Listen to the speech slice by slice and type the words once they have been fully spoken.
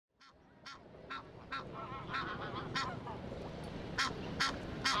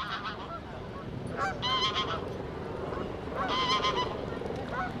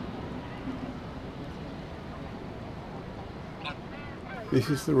This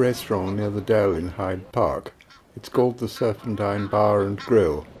is the restaurant near the Dell in Hyde Park. It's called the Serpentine Bar and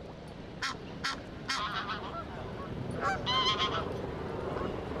Grill.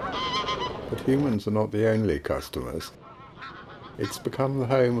 But humans are not the only customers. It's become the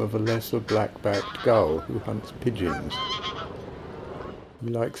home of a lesser black-backed gull who hunts pigeons. He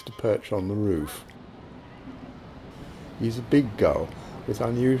likes to perch on the roof. He's a big gull with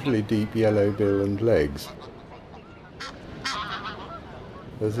unusually deep yellow bill and legs.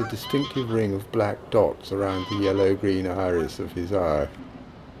 There's a distinctive ring of black dots around the yellow-green iris of his eye.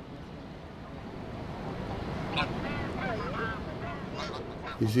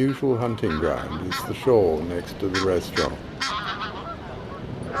 His usual hunting ground is the shore next to the restaurant.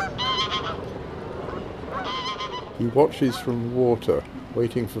 He watches from the water,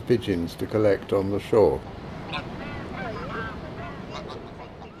 waiting for pigeons to collect on the shore.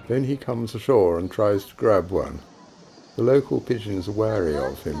 Then he comes ashore and tries to grab one. The local pigeons are wary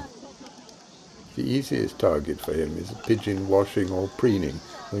of him. The easiest target for him is a pigeon washing or preening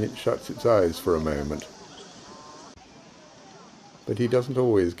when it shuts its eyes for a moment. But he doesn't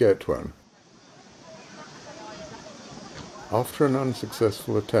always get one. After an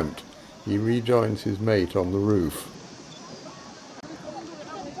unsuccessful attempt, he rejoins his mate on the roof.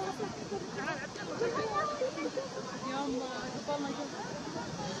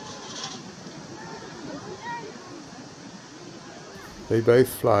 They both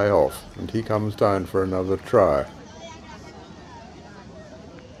fly off, and he comes down for another try.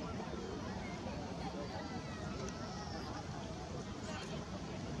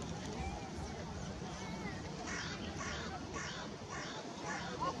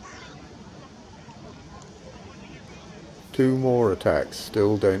 Two more attacks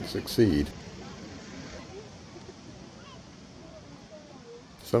still don't succeed.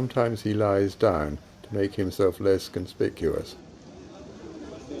 Sometimes he lies down to make himself less conspicuous.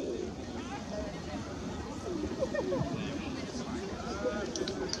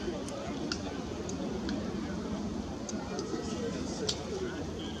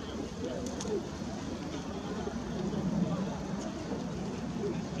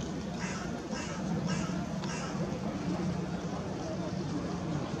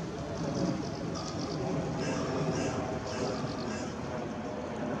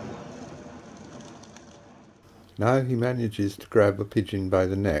 Now he manages to grab a pigeon by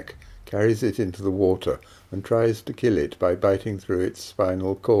the neck, carries it into the water, and tries to kill it by biting through its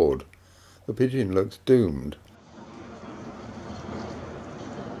spinal cord. The pigeon looks doomed.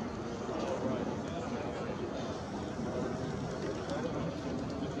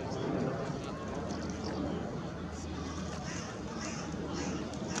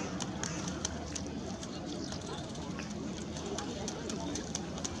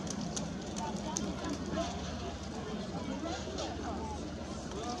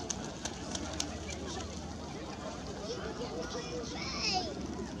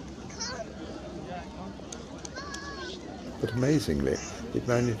 But amazingly, it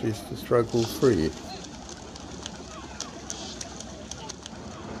manages to struggle free.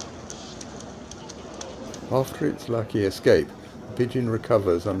 After its lucky escape, the pigeon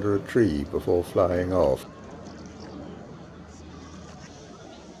recovers under a tree before flying off.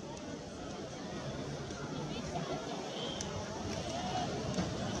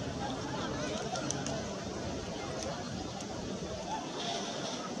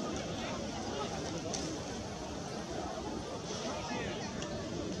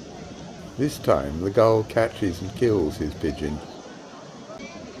 This time, the gull catches and kills his pigeon.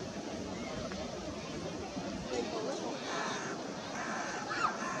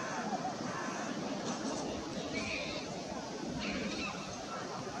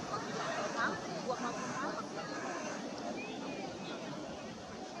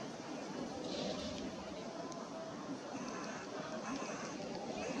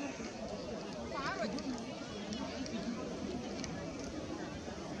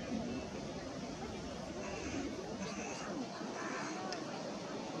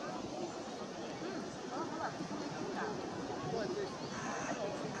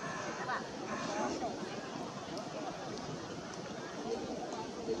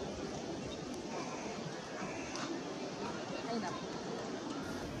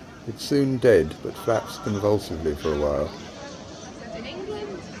 It's soon dead, but flaps convulsively for a while.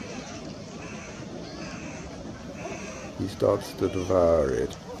 He starts to devour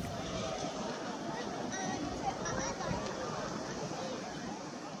it.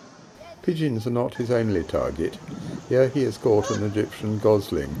 Pigeons are not his only target. Here he has caught an Egyptian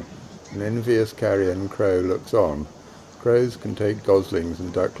gosling. An envious carrion crow looks on. Crows can take goslings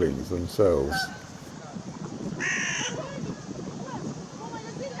and ducklings themselves.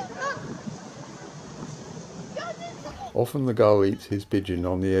 Often the gull eats his pigeon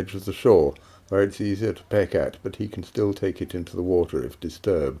on the edge of the shore, where it's easier to peck at, but he can still take it into the water if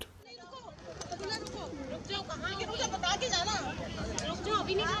disturbed.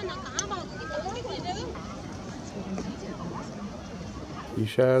 He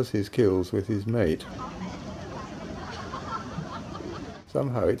shares his kills with his mate.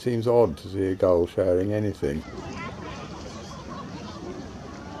 Somehow it seems odd to see a gull sharing anything.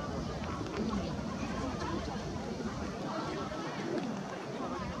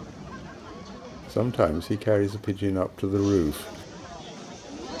 Sometimes he carries a pigeon up to the roof.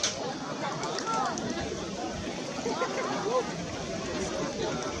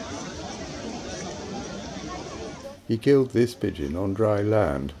 He killed this pigeon on dry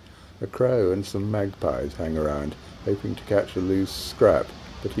land. A crow and some magpies hang around, hoping to catch a loose scrap,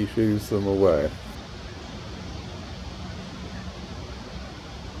 but he shoos them away.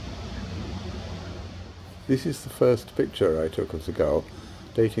 This is the first picture I took of the gull,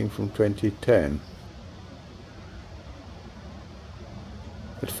 dating from 2010.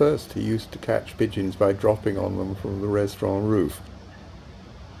 At first he used to catch pigeons by dropping on them from the restaurant roof,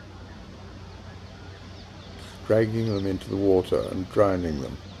 dragging them into the water and drowning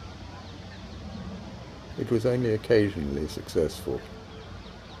them. It was only occasionally successful.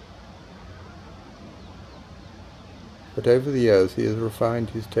 But over the years he has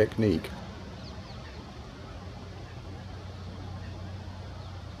refined his technique.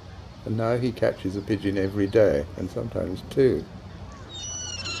 And now he catches a pigeon every day, and sometimes two.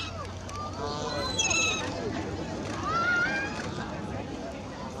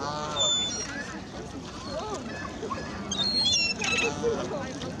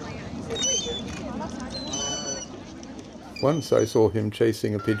 Once I saw him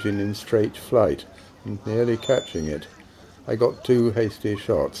chasing a pigeon in straight flight and nearly catching it. I got 2 hasty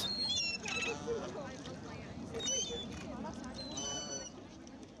shots.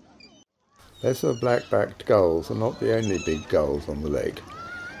 Lesser black-backed gulls are not the only big gulls on the lake.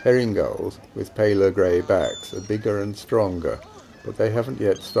 Herring gulls, with paler grey backs, are bigger and stronger, but they haven't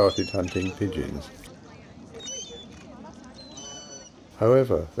yet started hunting pigeons.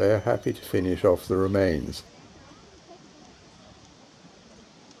 However, they are happy to finish off the remains.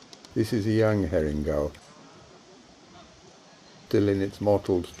 This is a young herring gull, still in its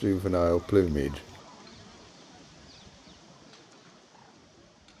mottled juvenile plumage.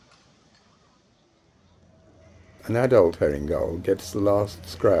 An adult herring gull gets the last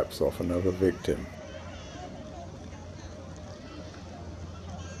scraps off another victim.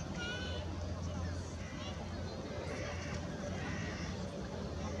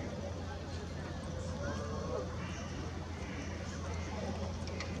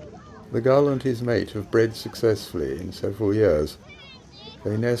 The gull and his mate have bred successfully in several years.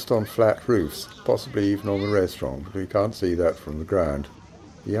 They nest on flat roofs, possibly even on the restaurant, but we can't see that from the ground.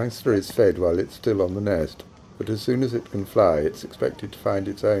 The youngster is fed while it's still on the nest, but as soon as it can fly, it's expected to find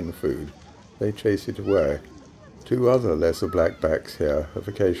its own food. They chase it away. 2 other lesser blackbacks here have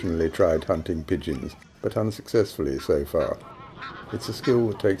occasionally tried hunting pigeons, but unsuccessfully so far. It's a skill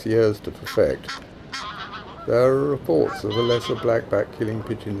that takes years to perfect. There are reports of a lesser blackback killing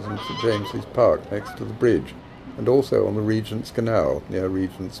pigeons in St James's Park next to the bridge, and also on the Regent's Canal near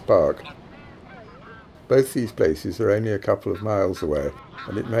Regent's Park. Both these places are only a couple of miles away,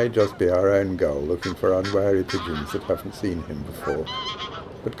 and it may just be our own gull looking for unwary pigeons that haven't seen him before.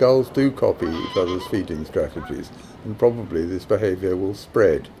 But gulls do copy each other's feeding strategies, and probably this behaviour will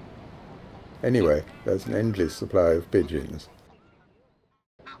spread. Anyway, there's an endless supply of pigeons.